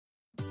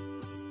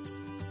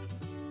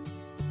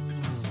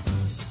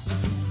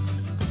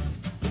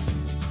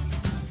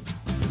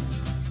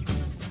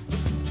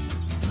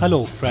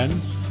Hello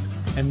friends,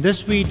 in this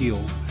video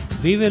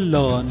we will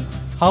learn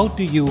how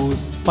to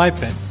use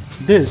pipette.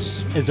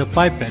 This is a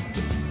pipette.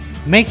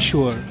 Make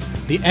sure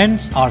the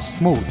ends are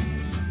smooth.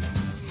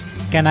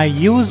 Can I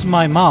use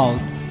my mouth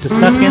to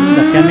suck in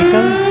the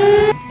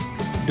chemicals?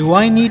 Do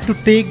I need to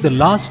take the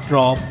last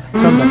drop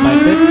from the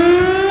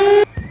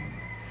pipette?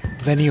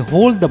 When you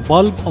hold the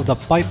bulb of the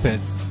pipette,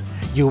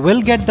 you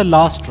will get the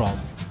last drop,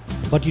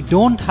 but you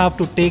don't have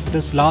to take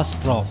this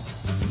last drop.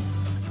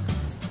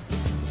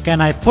 Can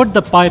I put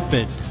the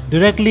pipette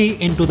directly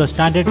into the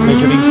standard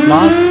measuring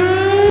flask?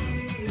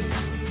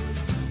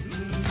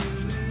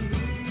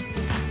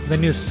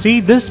 When you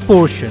see this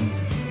portion,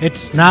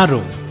 it's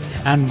narrow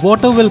and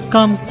water will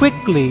come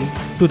quickly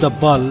to the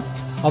bulb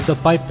of the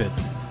pipette.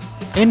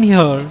 In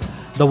here,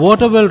 the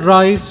water will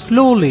rise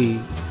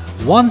slowly.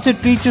 Once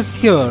it reaches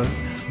here,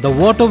 the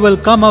water will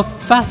come up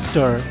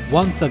faster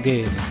once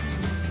again.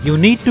 You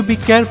need to be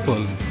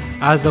careful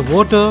as the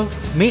water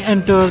may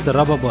enter the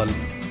rubber bulb.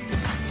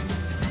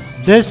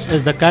 This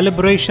is the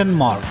calibration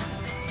mark.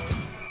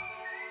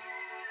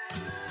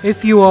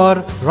 If you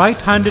are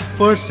right-handed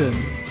person,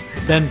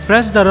 then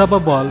press the rubber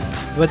bulb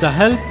with the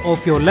help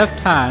of your left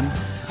hand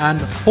and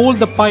hold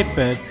the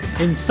pipette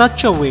in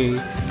such a way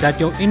that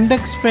your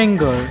index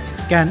finger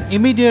can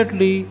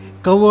immediately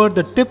cover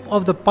the tip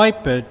of the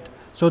pipette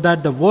so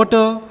that the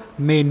water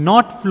may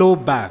not flow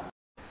back.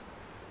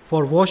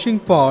 For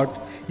washing part,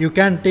 you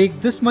can take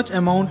this much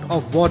amount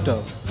of water.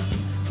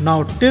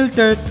 Now tilt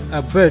it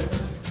a bit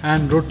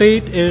and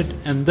rotate it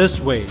in this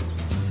way.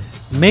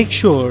 Make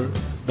sure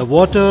the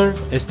water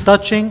is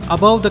touching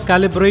above the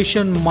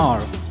calibration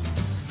mark.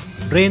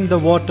 Drain the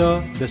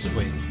water this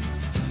way.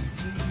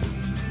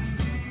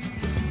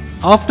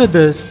 After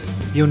this,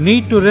 you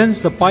need to rinse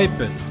the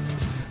pipette.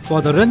 For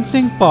the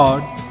rinsing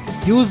part,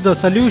 use the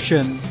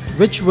solution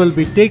which will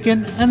be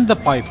taken in the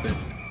pipette.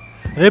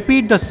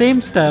 Repeat the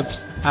same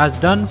steps as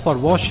done for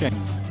washing.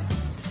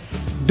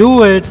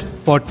 Do it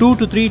for 2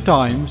 to 3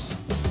 times.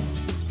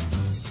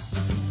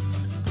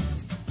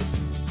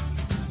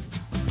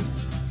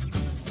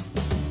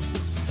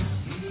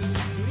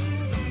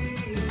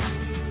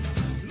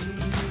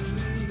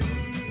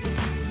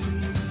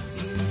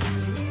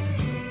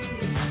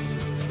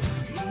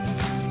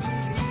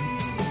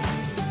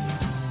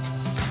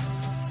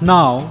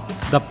 Now,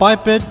 the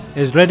pipette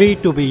is ready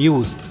to be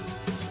used.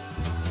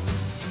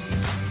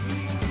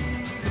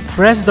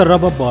 Press the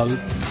rubber bulb,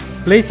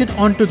 place it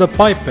onto the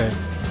pipette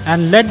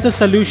and let the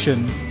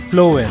solution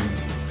flow in.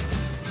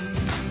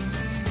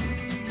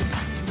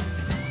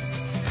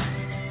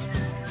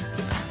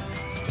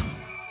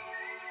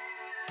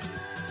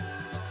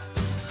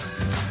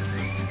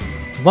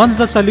 Once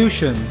the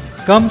solution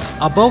comes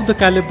above the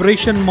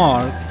calibration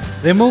mark,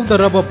 remove the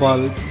rubber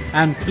bulb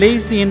and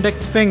place the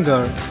index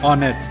finger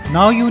on it.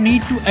 Now you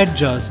need to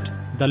adjust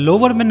the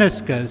lower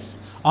meniscus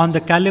on the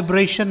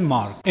calibration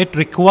mark. It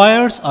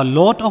requires a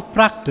lot of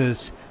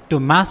practice to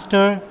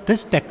master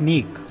this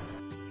technique.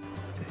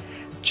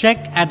 Check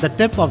at the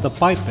tip of the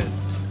pipette.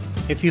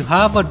 If you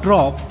have a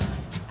drop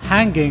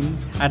hanging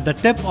at the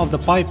tip of the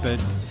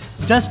pipette,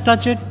 just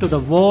touch it to the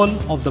wall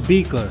of the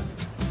beaker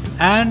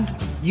and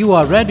you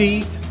are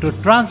ready to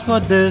transfer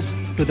this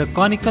to the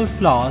conical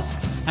flask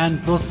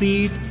and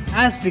proceed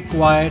as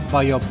required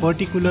by your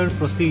particular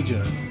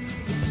procedure.